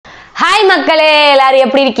Hi மக்களே, எல்லாரும்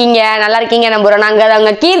எப்படி இருக்கீங்க? நல்லா இருக்கீங்க நம்புறோம்.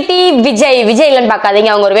 அவங்க கீர்த்தி விஜய் இல்லைன்னு பார்க்காதீங்க,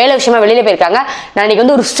 அவங்க ஒரு வேலை விஷயமா வெளியில போயிருக்காங்க. நான் இன்னைக்கு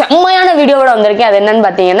வந்து ஒரு செம்மையான வீடியோவோட வந்திருக்கேன். அது என்னன்னு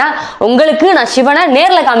பார்த்தீங்கன்னா, உங்களுக்கு நான் சிவனை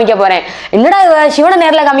நேரில் காமிக்க போறேன். என்னடா சிவனை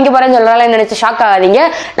நேரில் காமிக்க போறேன்னு சொல்றாங்க நினைச்சு ஷாக் ஆகாதீங்க.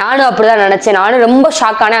 நானும் அப்படிதான் நினைச்சேன். நானும் ரொம்ப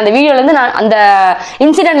ஷாக் ஆனேன். அந்த வீடியோல இருந்து நான் அந்த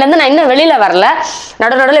இன்சிடென்ட்ல இருந்து நான் இன்னும் வெளியில வரல.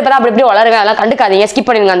 நடுவில் இப்பதான் அப்படி வளருவேன். அதெல்லாம் கண்டுக்காதீங்க, ஸ்கிப்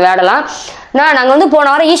பண்ணிடுங்க அந்த வேடெல்லாம். நாங்கள் வந்து போன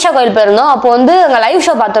வாரம் ஈஷா கோயில் போயிருந்தோம். அப்போ வந்து அங்கே லைவ்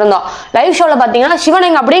ஷோ பார்த்துருந்தோம். லைவ் ஷோவில் பார்த்தீங்கன்னா சிவன்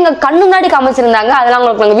எங்கள் அப்படியே எங்கள் கண்ணு முன்னாடி காமிச்சிருந்தாங்க. அதெல்லாம்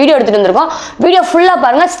உங்களுக்கு நாங்கள் வீடியோ எடுத்துகிட்டு வந்திருக்கோம். வீடியோ ஃபுல்லாக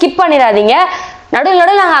பாருங்கள், ஸ்கிப் பண்ணிடாதீங்க.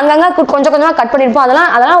 நடுவில் நாங்கள் அங்கங்கே கொஞ்சமாக கட் பண்ணியிருப்போம்.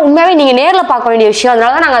 அதெல்லாம் உண்மையாகவே நீங்கள் நேரில் பார்க்க வேண்டிய விஷயம்.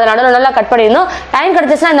 அதனால தான் நாங்கள் அதை நடுவில் கட் பண்ணியிருந்தோம். டைம்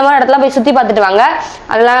கிடச்சிச்சுன்னா இந்த மாதிரி இடத்துல போய் சுற்றி பார்த்துட்டு வாங்க.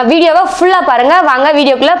 அதெல்லாம் வீடியோவை ஃபுல்லாக பாருங்கள். வாங்க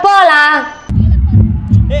வீடியோக்குள்ளே போகலாம்.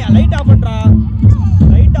 லைட் ஆஃப் பண்றா,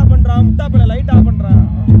 முட்டாப்பிள்ள லைட் ஆஃப் பண்றா.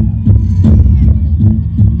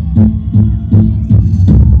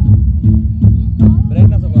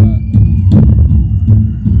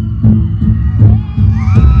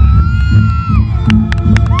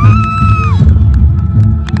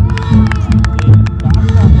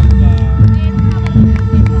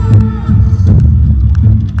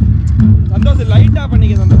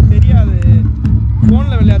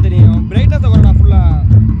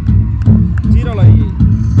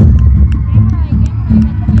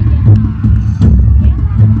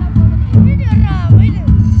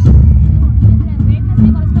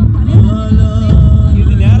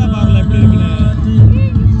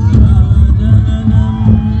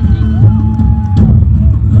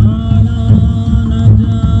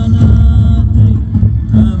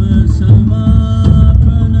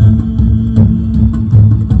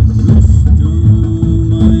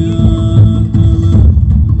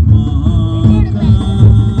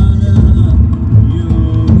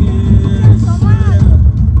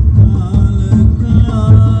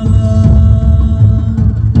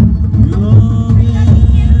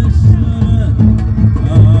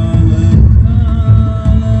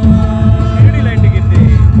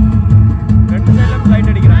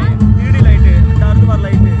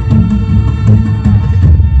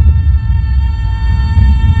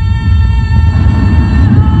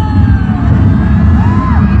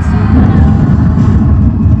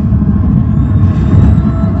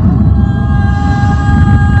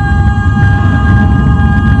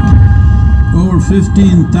 Over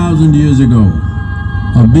 15,000 years ago,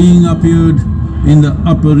 a being appeared in the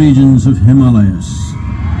upper regions of Himalayas.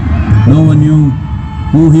 No one knew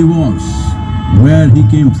who he was, where he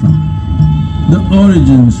came from. The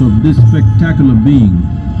origins of this spectacular being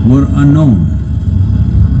were unknown.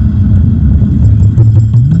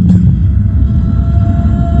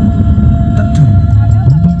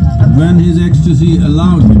 When his ecstasy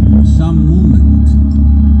allowed him some movement,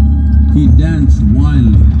 he danced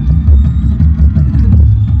wildly.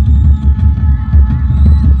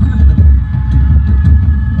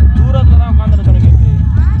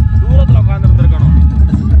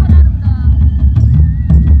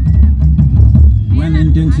 When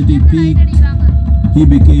intensity peaked, he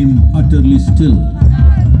became utterly still.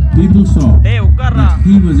 People saw that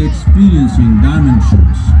he was experiencing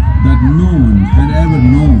dimensions that no one had ever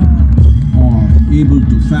known or able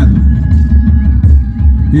to fathom.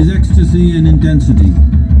 His ecstasy and intensity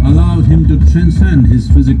allowed him to transcend his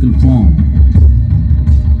physical form.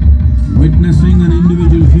 Witnessing an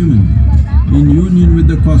individual human in union with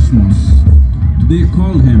the cosmos, they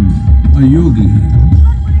called him a yogi,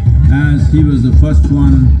 as he was the first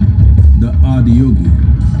one, the Adi Yogi.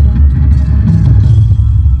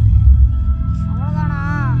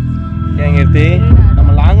 கீர்த்தி,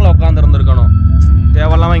 நம்ம லாங்ல உட்கார்ந்து இருந்திருக்கணும்.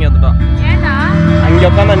 தேவையில்லாம இங்க வந்துட்டோம். அங்க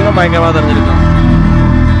உட்கார்ந்தா இன்னும் பயங்கரமா தெரிஞ்சிருக்கும்.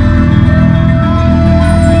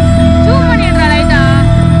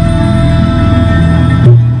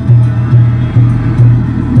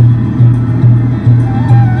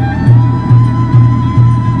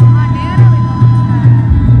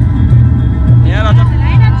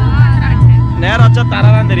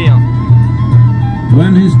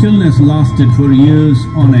 When his stillness lasted for years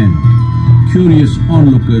on end, curious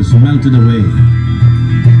onlookers melted away.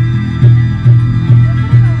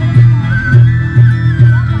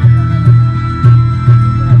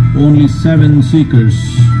 Only 7 seekers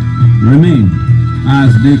remained,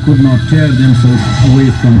 as they could not tear themselves away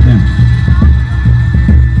from him.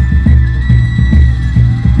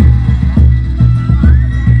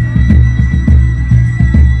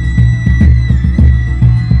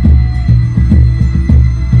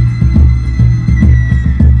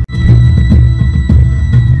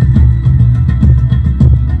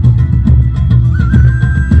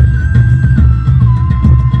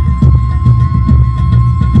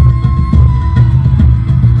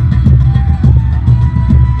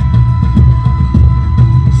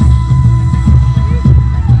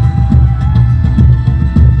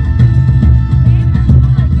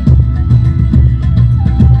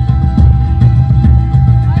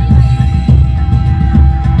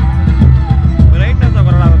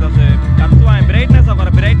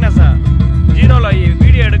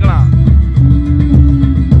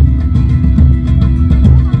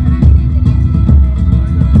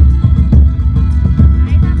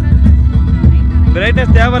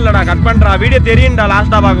 Brightness தேவையில்லடா cut பண்றா வீடியோ தெரியும்டா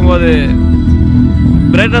லாஸ்டா பார்க்கும்போது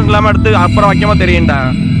பிரைட்னஸ் இல்லாம எடுத்து அப்புறம் வைக்காம தெரியும்டா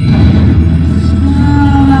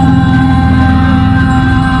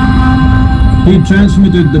He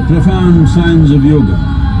transmitted the profound science of yoga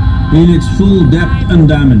in its full depth and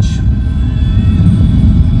dimension.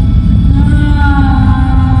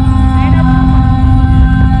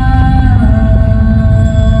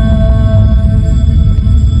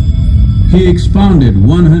 He expounded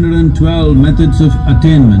 112 methods of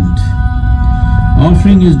attainment,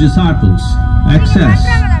 offering his disciples access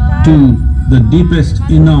to the deepest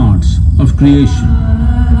innards of creation.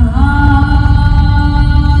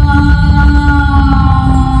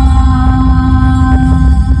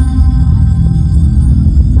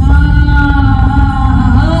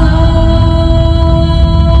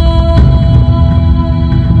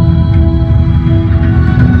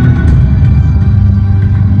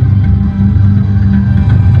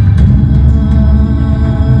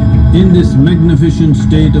 In this magnificent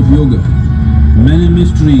state of yoga, many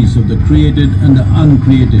mysteries of the created and the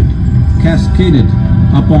uncreated cascaded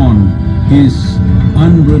upon his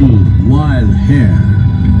unbridled wild hair.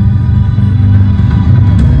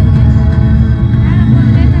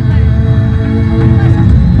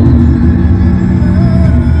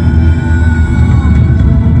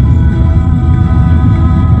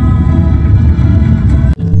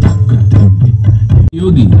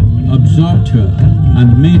 Yogi absorbed her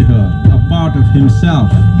and made her a part of himself,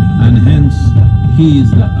 and hence he is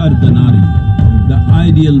the Ardhanari, the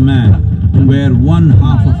ideal man, where one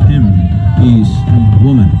half of him is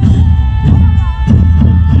woman.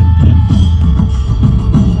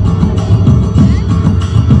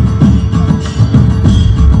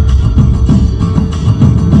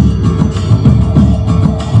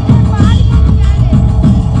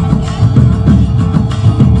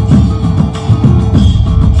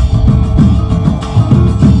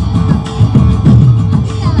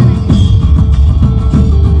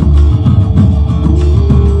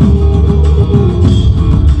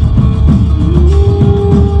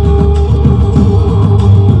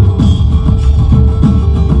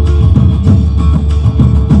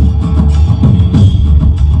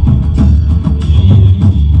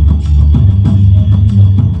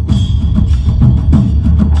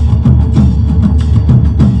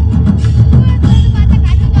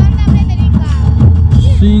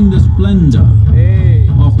 Seeing the splendor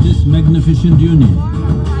of this magnificent union,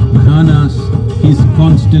 Ghanas, his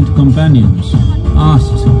constant companions,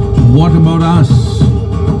 asked, "What about us?"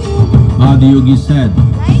 Adiyogi said,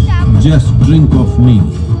 "Just drink of me,"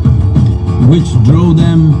 which drove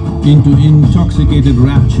them into intoxicated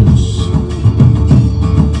raptures.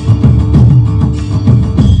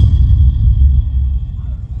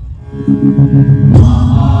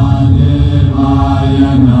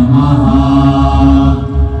 Mahadevaya Namaha,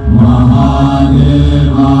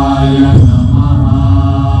 Mahadevaya Namaha,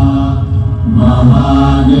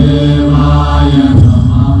 Mahadevaya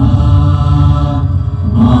Namaha,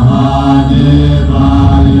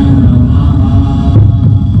 Mahadevaya Namaha.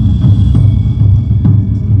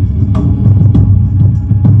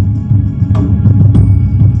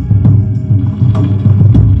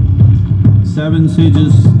 7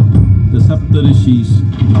 sages, the Saptarishis,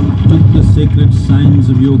 took the sacred science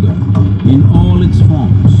of yoga in all its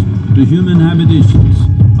forms to human habitations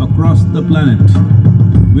across the planet,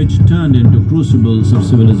 which turned into crucibles of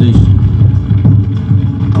civilization.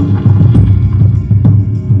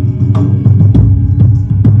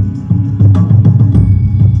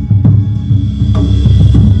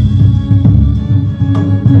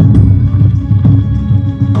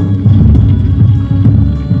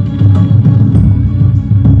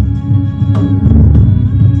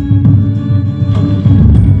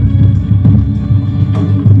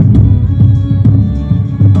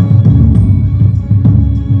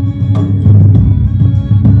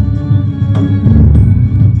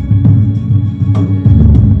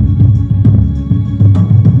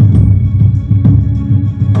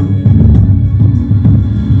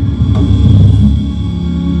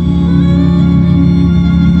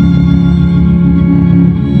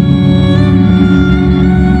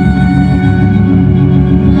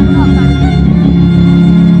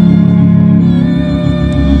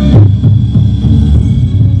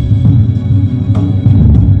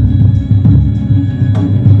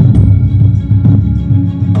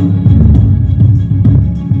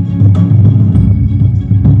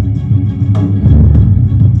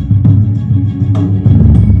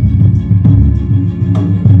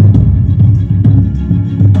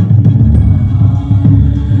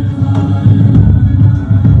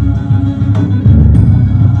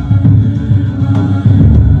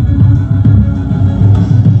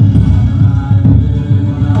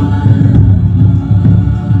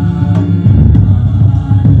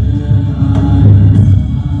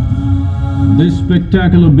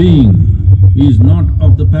 spectacular being is not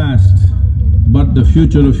of the past, but the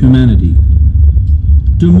future of humanity.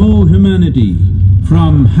 To move humanity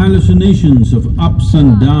from hallucinations of ups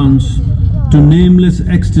and downs to nameless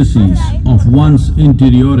ecstasies of one's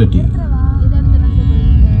interiority.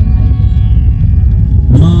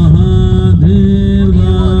 Mahadevaya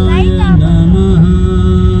Namaha,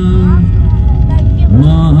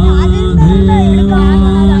 Mahadevaya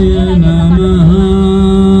Namaha,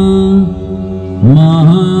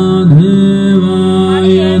 Mahadevaya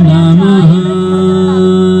Namaha.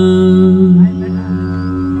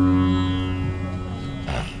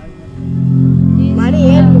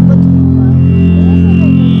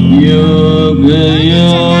 Yoga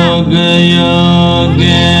Yoga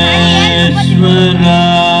Yogeshwaraya,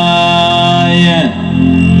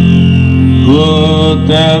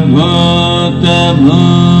 Bhuta Bhuta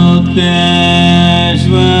Bhuteshwaraya,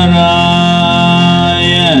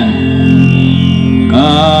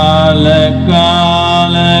 Kala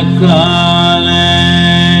Kala Kaleshwaraya,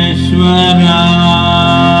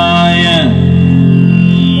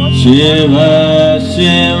 Shiva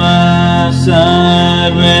Shiva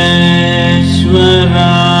Sarveshwaraya,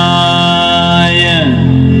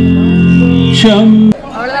 Cham.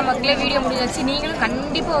 அவ்வளோதான் மக்களே, video முடிஞ்சாச்சு. நீங்களும்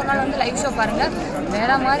கண்டிப்பாக ஒரு நாள் வந்து live show பாருங்கள்.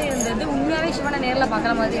 வேறு மாதிரி இருந்தது, உண்மையாகவே சிவனை நேரில்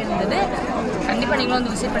பார்க்குற மாதிரி இருந்தது. கண்டிப்பாக நீங்களும்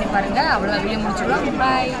வந்து விசிட் பண்ணி பாருங்கள். அவ்வளோதான், வீடியோ முடிச்சிடலாம்.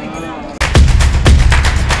 பாய்.